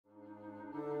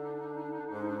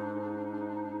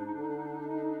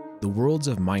The worlds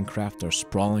of Minecraft are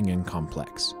sprawling and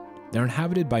complex. They're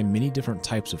inhabited by many different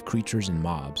types of creatures and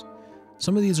mobs.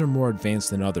 Some of these are more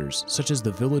advanced than others, such as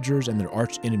the villagers and their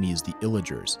arch enemies, the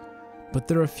Illagers. But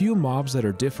there are a few mobs that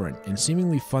are different in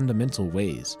seemingly fundamental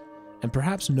ways, and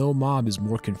perhaps no mob is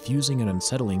more confusing and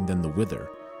unsettling than the Wither.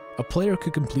 A player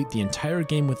could complete the entire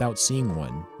game without seeing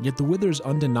one, yet the Wither is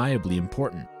undeniably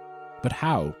important. But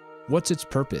how? What's its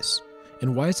purpose?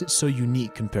 And why is it so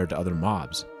unique compared to other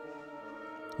mobs?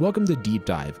 Welcome to Deep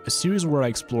Dive, a series where I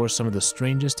explore some of the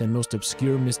strangest and most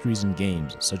obscure mysteries in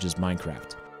games, such as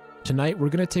Minecraft. Tonight, we're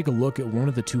going to take a look at one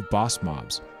of the two boss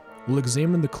mobs. We'll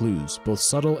examine the clues, both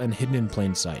subtle and hidden in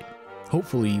plain sight.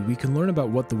 Hopefully, we can learn about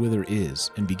what the Wither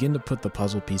is and begin to put the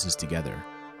puzzle pieces together.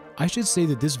 I should say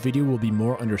that this video will be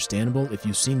more understandable if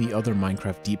you've seen the other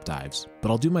Minecraft deep dives, but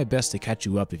I'll do my best to catch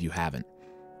you up if you haven't.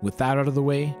 With that out of the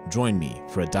way, join me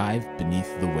for a dive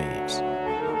beneath the waves.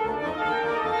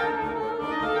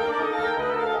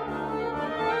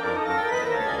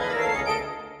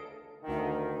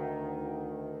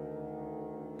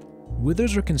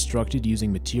 Withers are constructed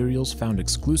using materials found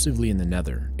exclusively in the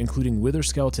Nether, including wither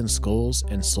skeleton skulls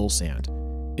and soul sand.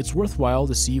 It's worthwhile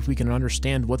to see if we can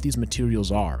understand what these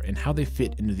materials are and how they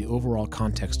fit into the overall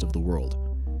context of the world.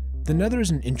 The Nether is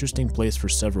an interesting place for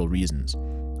several reasons.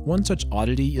 One such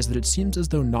oddity is that it seems as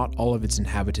though not all of its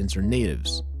inhabitants are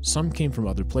natives. Some came from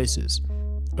other places.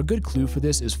 A good clue for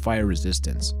this is fire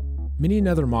resistance. Many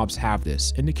Nether mobs have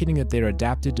this, indicating that they are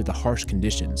adapted to the harsh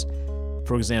conditions.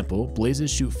 For example,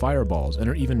 blazes shoot fireballs and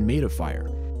are even made of fire.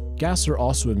 Ghasts are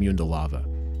also immune to lava.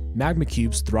 Magma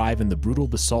cubes thrive in the brutal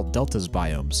basalt deltas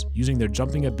biomes, using their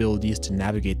jumping abilities to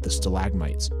navigate the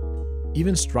stalagmites.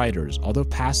 Even striders, although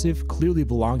passive, clearly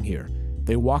belong here.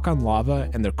 They walk on lava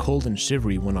and they're cold and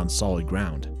shivery when on solid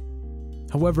ground.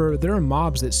 However, there are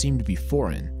mobs that seem to be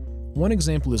foreign. One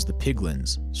example is the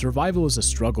piglins. Survival is a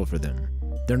struggle for them.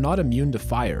 They're not immune to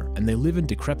fire, and they live in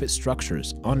decrepit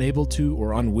structures, unable to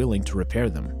or unwilling to repair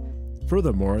them.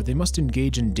 Furthermore, they must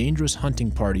engage in dangerous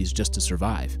hunting parties just to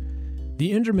survive.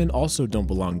 The Endermen also don't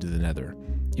belong to the Nether.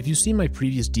 If you've seen my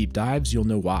previous deep dives, you'll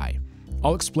know why.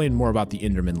 I'll explain more about the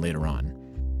Endermen later on.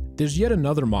 There's yet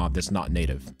another mob that's not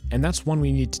native, and that's one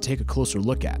we need to take a closer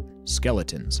look at: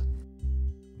 skeletons.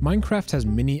 Minecraft has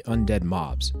many undead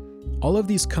mobs. All of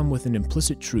these come with an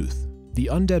implicit truth: the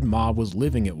undead mob was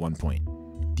living at one point.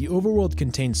 The overworld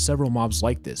contains several mobs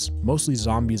like this, mostly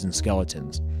zombies and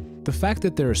skeletons. The fact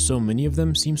that there are so many of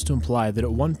them seems to imply that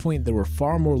at one point there were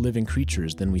far more living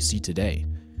creatures than we see today.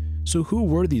 So who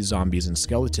were these zombies and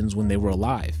skeletons when they were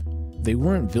alive? They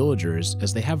weren't villagers,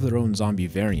 as they have their own zombie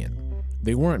variant.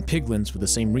 They weren't piglins for the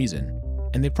same reason.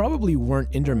 And they probably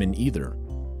weren't Endermen either.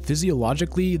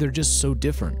 Physiologically, they're just so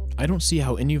different. I don't see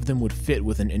how any of them would fit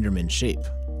with an Enderman shape.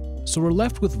 So we're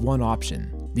left with one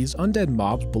option. These undead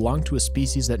mobs belong to a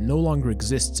species that no longer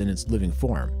exists in its living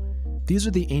form. These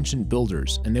are the ancient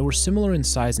builders, and they were similar in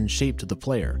size and shape to the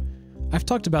player. I've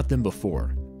talked about them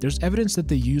before. There's evidence that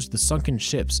they used the sunken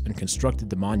ships and constructed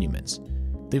the monuments.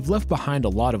 They've left behind a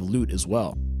lot of loot as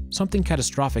well. Something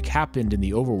catastrophic happened in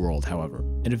the overworld, however,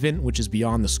 an event which is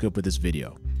beyond the scope of this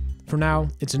video. For now,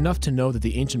 it's enough to know that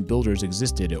the ancient builders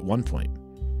existed at one point.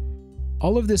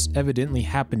 All of this evidently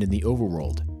happened in the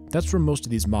overworld. That's where most of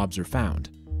these mobs are found.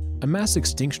 A mass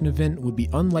extinction event would be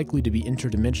unlikely to be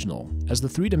interdimensional, as the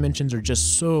three dimensions are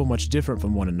just so much different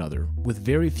from one another, with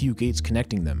very few gates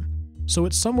connecting them. So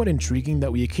it's somewhat intriguing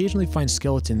that we occasionally find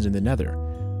skeletons in the Nether.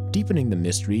 Deepening the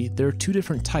mystery, there are two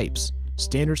different types: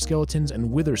 standard skeletons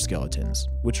and wither skeletons,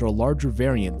 which are a larger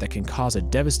variant that can cause a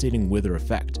devastating wither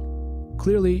effect.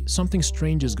 Clearly, something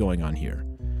strange is going on here.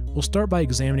 We'll start by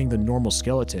examining the normal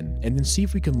skeleton, and then see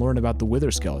if we can learn about the wither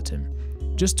skeleton.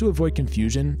 Just to avoid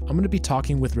confusion, I'm going to be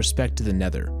talking with respect to the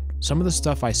Nether. Some of the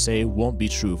stuff I say won't be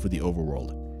true for the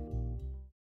overworld.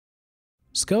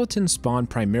 Skeletons spawn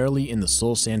primarily in the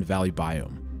Soul Sand Valley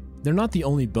biome. They're not the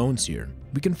only bones here.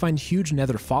 We can find huge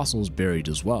Nether fossils buried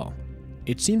as well.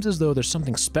 It seems as though there's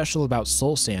something special about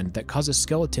soul sand that causes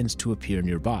skeletons to appear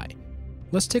nearby.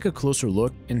 Let's take a closer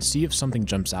look and see if something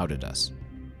jumps out at us.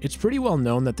 It's pretty well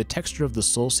known that the texture of the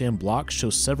soul sand block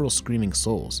shows several screaming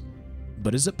souls.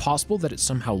 But is it possible that it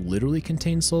somehow literally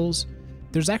contains souls?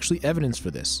 There's actually evidence for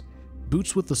this.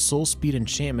 Boots with the soul speed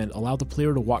enchantment allow the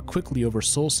player to walk quickly over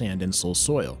soul sand and soul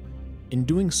soil. In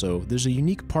doing so, there's a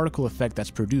unique particle effect that's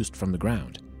produced from the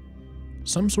ground.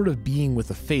 Some sort of being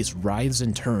with a face writhes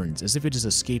and turns as if it has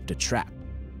escaped a trap.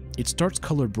 It starts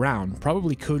colored brown,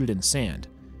 probably coated in sand,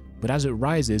 but as it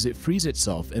rises, it frees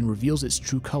itself and reveals its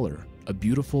true color, a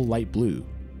beautiful light blue.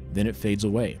 Then it fades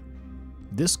away.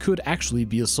 This could actually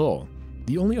be a soul.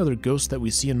 The only other ghost that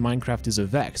we see in Minecraft is a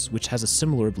Vex, which has a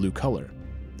similar blue color.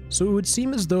 So it would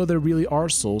seem as though there really are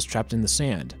souls trapped in the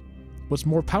sand. What's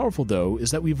more powerful though is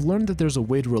that we've learned that there's a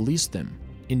way to release them.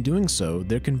 In doing so,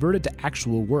 they're converted to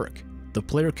actual work. The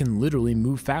player can literally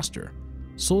move faster.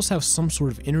 Souls have some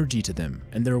sort of energy to them,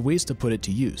 and there are ways to put it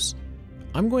to use.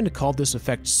 I'm going to call this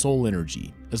effect soul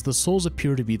energy, as the souls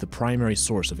appear to be the primary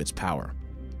source of its power.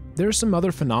 There are some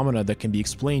other phenomena that can be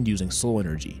explained using soul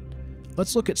energy.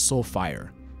 Let's look at soul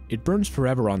fire. It burns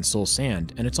forever on soul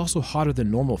sand, and it's also hotter than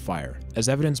normal fire, as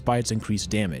evidenced by its increased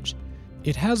damage.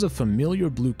 It has a familiar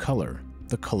blue color,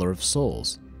 the color of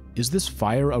souls. Is this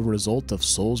fire a result of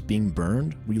souls being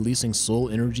burned, releasing soul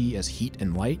energy as heat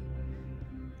and light?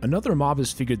 Another mob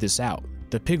has figured this out,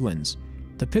 the piglins.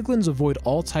 The piglins avoid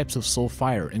all types of soul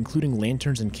fire, including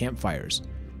lanterns and campfires.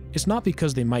 It's not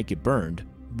because they might get burned,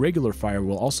 regular fire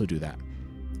will also do that.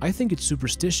 I think it's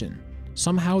superstition.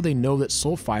 Somehow they know that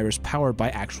soul fire is powered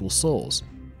by actual souls.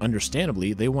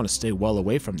 Understandably, they want to stay well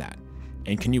away from that.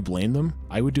 And can you blame them?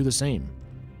 I would do the same.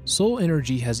 Soul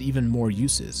energy has even more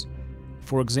uses.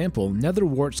 For example, nether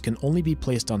warts can only be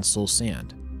placed on soul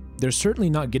sand. They're certainly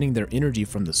not getting their energy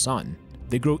from the sun.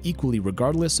 They grow equally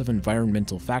regardless of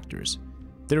environmental factors.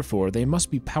 Therefore, they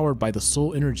must be powered by the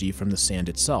soul energy from the sand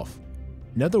itself.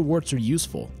 Nether warts are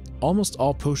useful. Almost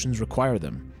all potions require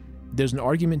them. There's an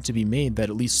argument to be made that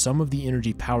at least some of the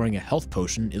energy powering a health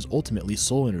potion is ultimately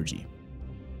soul energy.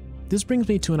 This brings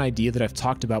me to an idea that I've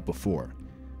talked about before.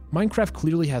 Minecraft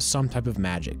clearly has some type of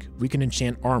magic. We can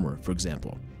enchant armor, for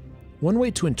example. One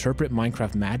way to interpret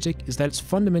Minecraft magic is that it's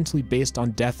fundamentally based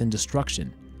on death and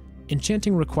destruction.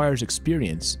 Enchanting requires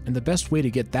experience, and the best way to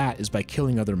get that is by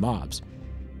killing other mobs.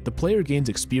 The player gains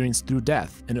experience through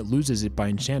death, and it loses it by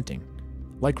enchanting.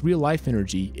 Like real-life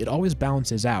energy, it always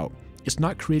balances out. It's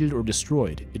not created or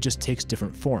destroyed, it just takes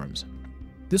different forms.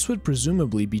 This would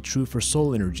presumably be true for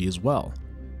soul energy as well.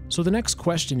 So the next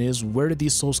question is, where did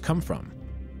these souls come from?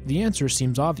 The answer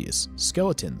seems obvious: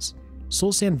 skeletons.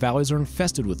 Soul sand valleys are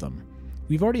infested with them.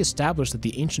 We've already established that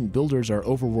the ancient builders are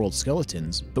overworld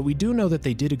skeletons, but we do know that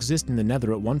they did exist in the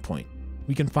nether at one point.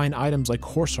 We can find items like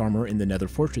horse armor in the nether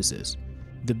fortresses.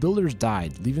 The builders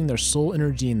died, leaving their soul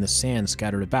energy in the sand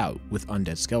scattered about with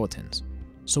undead skeletons.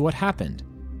 So what happened?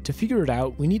 To figure it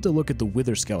out, we need to look at the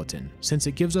wither skeleton, since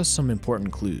it gives us some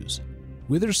important clues.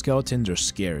 Wither skeletons are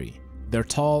scary. They're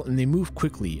tall and they move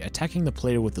quickly, attacking the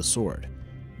player with a sword.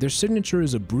 Their signature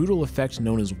is a brutal effect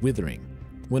known as withering.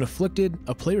 When afflicted,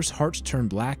 a player's hearts turn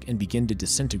black and begin to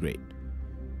disintegrate.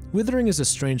 Withering is a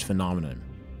strange phenomenon.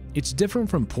 It's different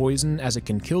from poison as it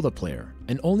can kill the player,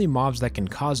 and only mobs that can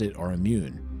cause it are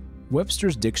immune.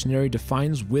 Webster's dictionary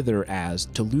defines wither as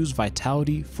to lose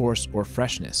vitality, force, or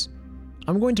freshness.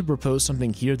 I'm going to propose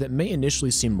something here that may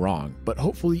initially seem wrong, but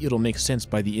hopefully it'll make sense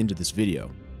by the end of this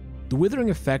video. The withering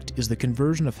effect is the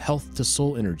conversion of health to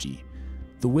soul energy.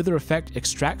 The wither effect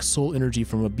extracts soul energy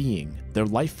from a being. Their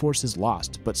life force is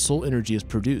lost, but soul energy is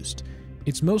produced.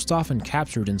 It's most often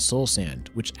captured in soul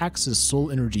sand, which acts as soul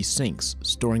energy sinks,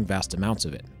 storing vast amounts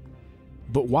of it.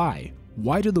 But why?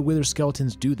 Why do the wither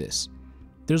skeletons do this?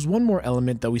 There's one more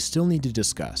element that we still need to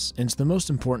discuss, and it's the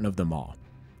most important of them all.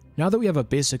 Now that we have a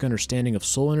basic understanding of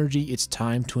soul energy, it's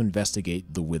time to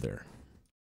investigate the wither.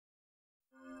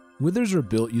 Withers are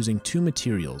built using two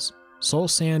materials, soul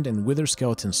sand and wither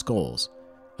skeleton skulls.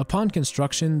 Upon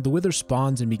construction, the wither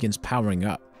spawns and begins powering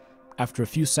up. After a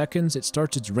few seconds, it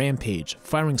starts its rampage,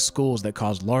 firing skulls that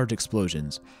cause large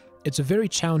explosions. It's a very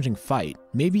challenging fight,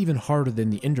 maybe even harder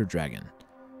than the Ender Dragon.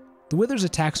 The wither's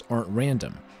attacks aren't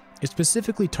random. It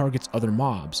specifically targets other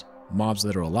mobs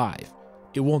that are alive.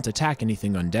 It won't attack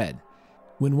anything undead.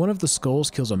 When one of the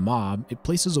skulls kills a mob, it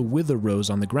places a wither rose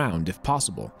on the ground if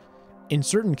possible. In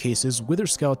certain cases, wither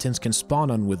skeletons can spawn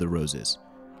on wither roses.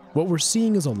 What we're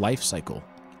seeing is a life cycle.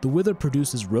 The wither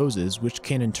produces roses, which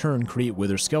can in turn create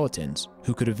wither skeletons,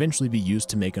 who could eventually be used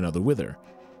to make another wither.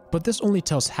 But this only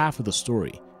tells half of the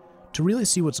story. To really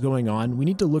see what's going on, we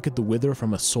need to look at the wither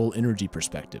from a soul energy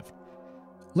perspective.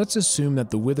 Let's assume that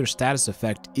the wither status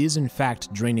effect is in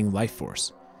fact draining life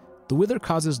force. The wither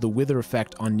causes the wither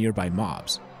effect on nearby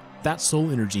mobs. That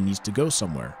soul energy needs to go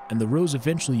somewhere, and the rose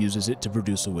eventually uses it to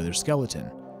produce a wither skeleton.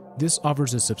 This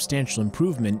offers a substantial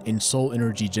improvement in soul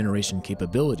energy generation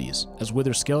capabilities, as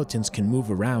wither skeletons can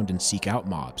move around and seek out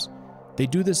mobs. They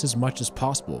do this as much as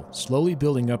possible, slowly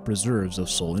building up reserves of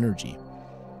soul energy.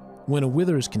 When a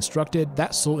wither is constructed,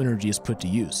 that soul energy is put to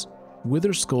use.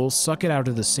 Wither skulls suck it out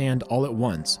of the sand all at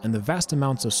once, and the vast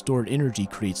amounts of stored energy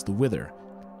creates the wither.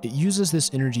 It uses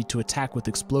this energy to attack with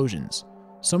explosions.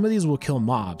 Some of these will kill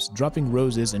mobs, dropping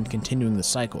roses and continuing the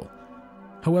cycle.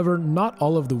 However, not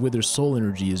all of the wither's soul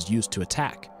energy is used to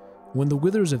attack. When the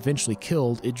wither is eventually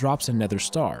killed, it drops a nether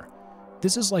star.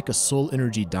 This is like a soul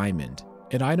energy diamond,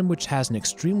 an item which has an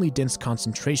extremely dense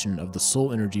concentration of the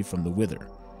soul energy from the Wither.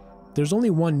 There's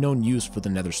only one known use for the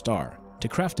Nether Star, to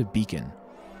craft a beacon.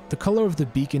 The color of the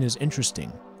beacon is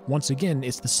interesting. Once again,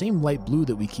 it's the same light blue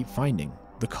that we keep finding,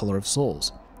 the color of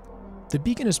souls. The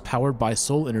beacon is powered by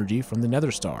soul energy from the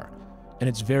Nether Star, and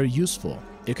it's very useful.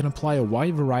 It can apply a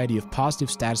wide variety of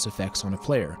positive status effects on a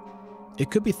player.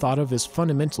 It could be thought of as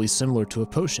fundamentally similar to a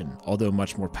potion, although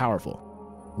much more powerful.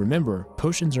 Remember,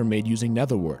 potions are made using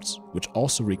nether warts, which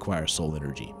also require soul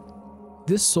energy.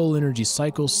 This soul energy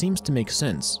cycle seems to make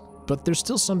sense, but there's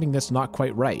still something that's not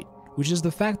quite right, which is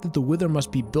the fact that the Wither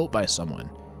must be built by someone.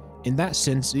 In that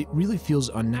sense, it really feels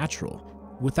unnatural.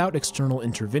 Without external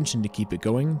intervention to keep it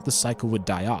going, the cycle would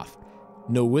die off.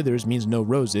 No withers means no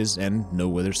roses and no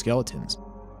wither skeletons.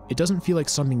 It doesn't feel like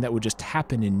something that would just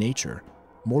happen in nature,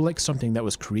 more like something that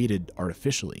was created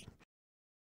artificially.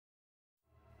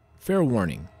 Fair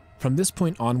warning, from this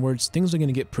point onwards, things are going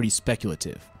to get pretty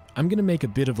speculative. I'm going to make a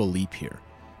bit of a leap here,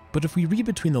 but if we read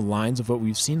between the lines of what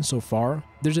we've seen so far,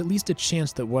 there's at least a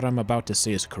chance that what I'm about to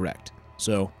say is correct,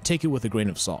 so take it with a grain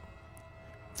of salt.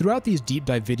 Throughout these deep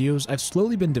dive videos, I've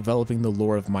slowly been developing the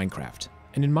lore of Minecraft,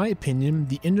 and in my opinion,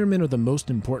 the Endermen are the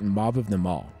most important mob of them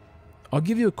all. I'll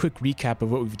give you a quick recap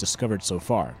of what we've discovered so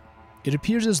far. It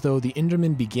appears as though the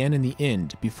Endermen began in the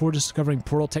end before discovering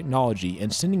portal technology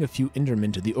and sending a few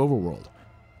Endermen to the overworld.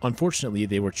 Unfortunately,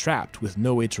 they were trapped with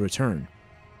no way to return.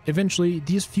 Eventually,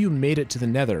 these few made it to the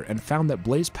Nether and found that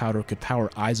blaze powder could power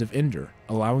Eyes of Ender,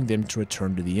 allowing them to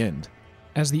return to the end.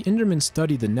 As the Endermen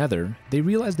studied the Nether, they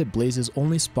realized that blazes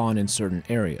only spawn in certain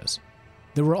areas.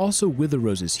 There were also wither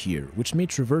roses here, which made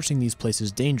traversing these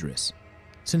places dangerous.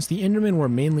 Since the Endermen were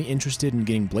mainly interested in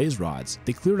getting blaze rods,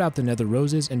 they cleared out the nether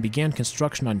roses and began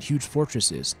construction on huge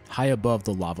fortresses, high above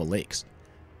the lava lakes.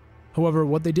 However,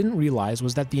 what they didn't realize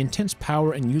was that the intense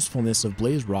power and usefulness of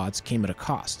blaze rods came at a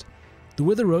cost. The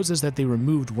wither roses that they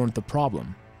removed weren't the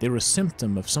problem, they were a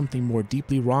symptom of something more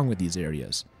deeply wrong with these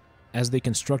areas. As they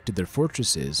constructed their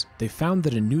fortresses, they found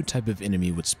that a new type of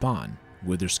enemy would spawn,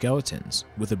 wither skeletons,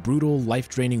 with a brutal,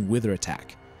 life-draining wither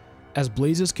attack. As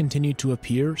blazes continued to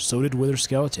appear, so did wither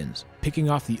skeletons, picking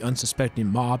off the unsuspecting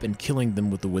mob and killing them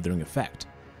with the withering effect.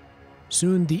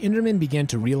 Soon, the Endermen began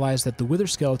to realize that the wither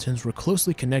skeletons were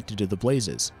closely connected to the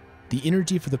blazes. The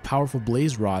energy for the powerful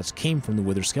blaze rods came from the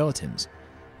wither skeletons.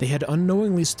 They had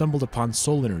unknowingly stumbled upon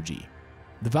soul energy.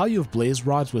 The value of blaze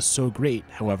rods was so great,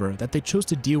 however, that they chose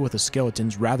to deal with the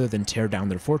skeletons rather than tear down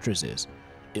their fortresses.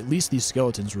 At least these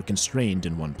skeletons were constrained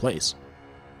in one place.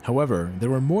 However,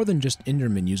 there were more than just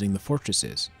Endermen using the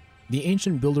fortresses. The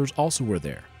ancient builders also were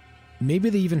there. Maybe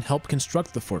they even helped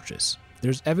construct the fortress.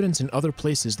 There's evidence in other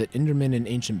places that Endermen and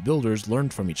ancient builders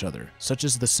learned from each other, such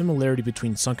as the similarity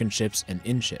between sunken ships and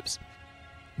inn ships.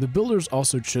 The builders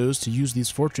also chose to use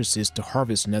these fortresses to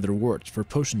harvest nether warts for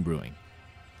potion brewing.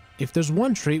 If there's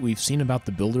one trait we've seen about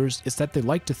the builders, it's that they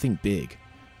like to think big.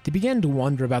 They began to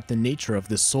wonder about the nature of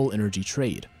this soul energy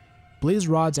trade. Blaze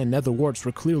rods and nether warts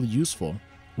were clearly useful.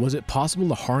 Was it possible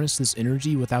to harness this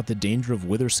energy without the danger of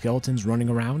wither skeletons running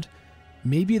around?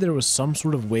 Maybe there was some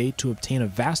sort of way to obtain a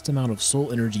vast amount of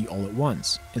soul energy all at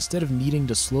once, instead of needing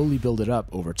to slowly build it up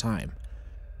over time.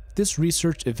 This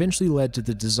research eventually led to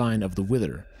the design of the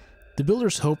Wither. The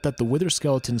builders hoped that the wither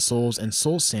skeleton souls and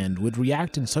soul sand would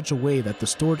react in such a way that the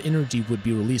stored energy would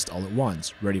be released all at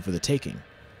once, ready for the taking.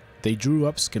 They drew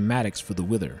up schematics for the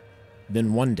Wither.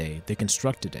 Then one day, they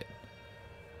constructed it.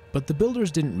 But the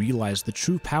builders didn't realize the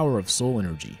true power of soul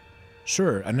energy.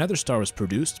 Sure, a nether star was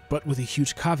produced, but with a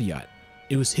huge caveat.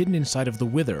 It was hidden inside of the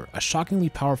Wither, a shockingly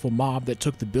powerful mob that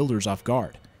took the builders off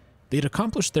guard. They'd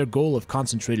accomplished their goal of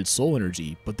concentrated soul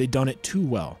energy, but they'd done it too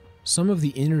well. Some of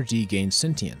the energy gained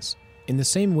sentience. In the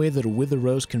same way that a wither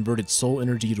rose converted soul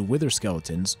energy to wither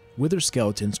skeletons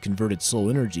converted soul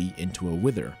energy into a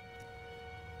wither.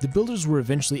 The builders were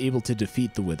eventually able to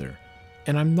defeat the Wither,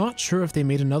 and I'm not sure if they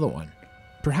made another one.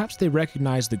 Perhaps they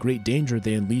recognized the great danger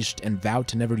they unleashed and vowed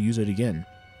to never use it again.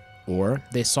 Or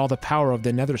they saw the power of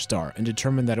the nether star and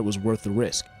determined that it was worth the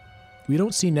risk. We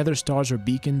don't see nether stars or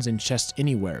beacons in chests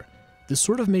anywhere. This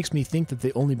sort of makes me think that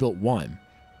they only built one.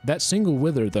 That single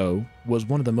Wither, though, was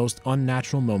one of the most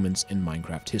unnatural moments in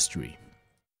Minecraft history.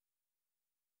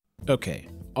 Okay,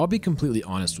 I'll be completely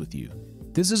honest with you.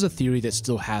 This is a theory that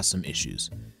still has some issues.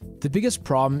 The biggest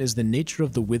problem is the nature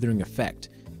of the withering effect.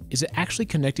 Is it actually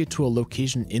connected to a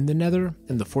location in the Nether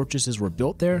and the fortresses were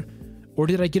built there? Or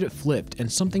did I get it flipped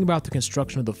and something about the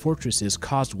construction of the fortresses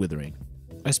caused withering?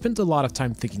 I spent a lot of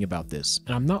time thinking about this,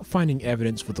 and I'm not finding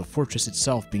evidence for the fortress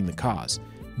itself being the cause.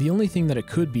 The only thing that it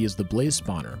could be is the blaze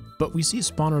spawner, but we see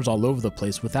spawners all over the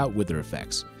place without wither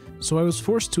effects. So I was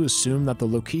forced to assume that the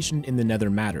location in the Nether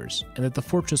matters, and that the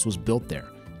fortress was built there.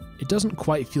 It doesn't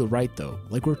quite feel right though,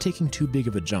 like we're taking too big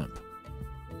of a jump.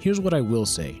 Here's what I will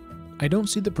say. I don't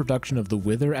see the production of the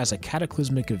Wither as a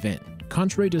cataclysmic event,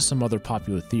 contrary to some other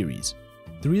popular theories.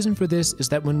 The reason for this is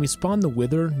that when we spawn the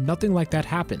Wither, nothing like that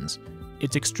happens.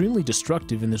 It's extremely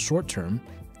destructive in the short term,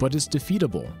 but it's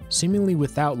defeatable, seemingly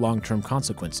without long-term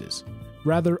consequences.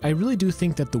 Rather, I really do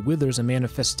think that the Wither is a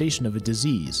manifestation of a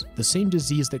disease, the same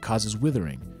disease that causes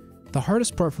withering. The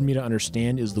hardest part for me to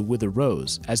understand is the Wither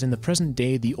rows, as in the present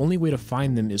day the only way to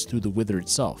find them is through the Wither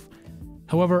itself.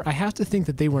 However, I have to think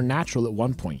that they were natural at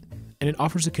one point, and it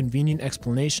offers a convenient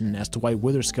explanation as to why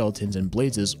Wither skeletons and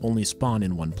blazes only spawn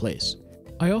in one place.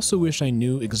 I also wish I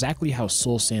knew exactly how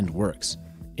soul sand works.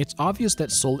 It's obvious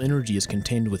that soul energy is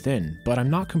contained within, but I'm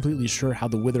not completely sure how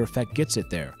the Wither effect gets it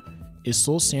there. Is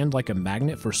soul sand like a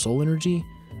magnet for soul energy?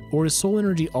 Or is soul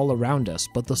energy all around us,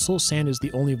 but the soul sand is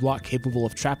the only block capable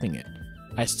of trapping it?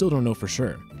 I still don't know for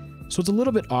sure. So it's a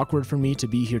little bit awkward for me to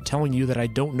be here telling you that I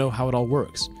don't know how it all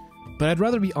works. But I'd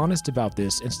rather be honest about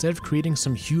this instead of creating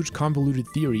some huge convoluted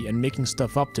theory and making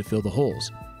stuff up to fill the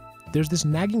holes. There's this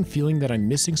nagging feeling that I'm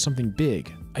missing something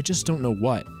big, I just don't know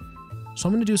what. So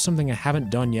I'm going to do something I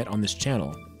haven't done yet on this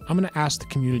channel. I'm going to ask the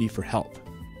community for help.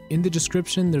 In the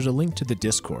description there's a link to the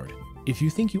Discord. If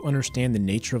you think you understand the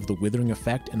nature of the withering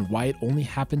effect and why it only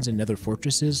happens in nether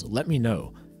fortresses, let me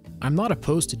know. I'm not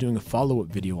opposed to doing a follow-up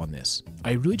video on this.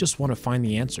 I really just want to find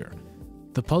the answer.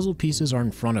 The puzzle pieces are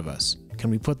in front of us.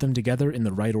 Can we put them together in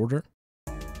the right order?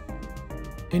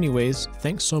 Anyways,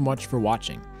 thanks so much for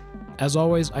watching. As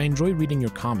always, I enjoy reading your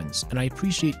comments, and I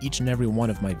appreciate each and every one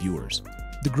of my viewers.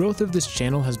 The growth of this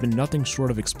channel has been nothing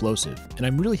short of explosive, and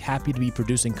I'm really happy to be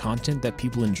producing content that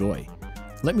people enjoy.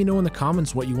 Let me know in the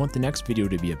comments what you want the next video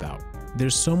to be about.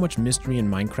 There's so much mystery in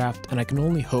Minecraft, and I can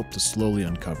only hope to slowly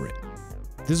uncover it.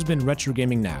 This has been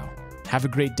RetroGamingNow. Have a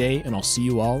great day, and I'll see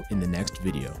you all in the next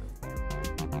video.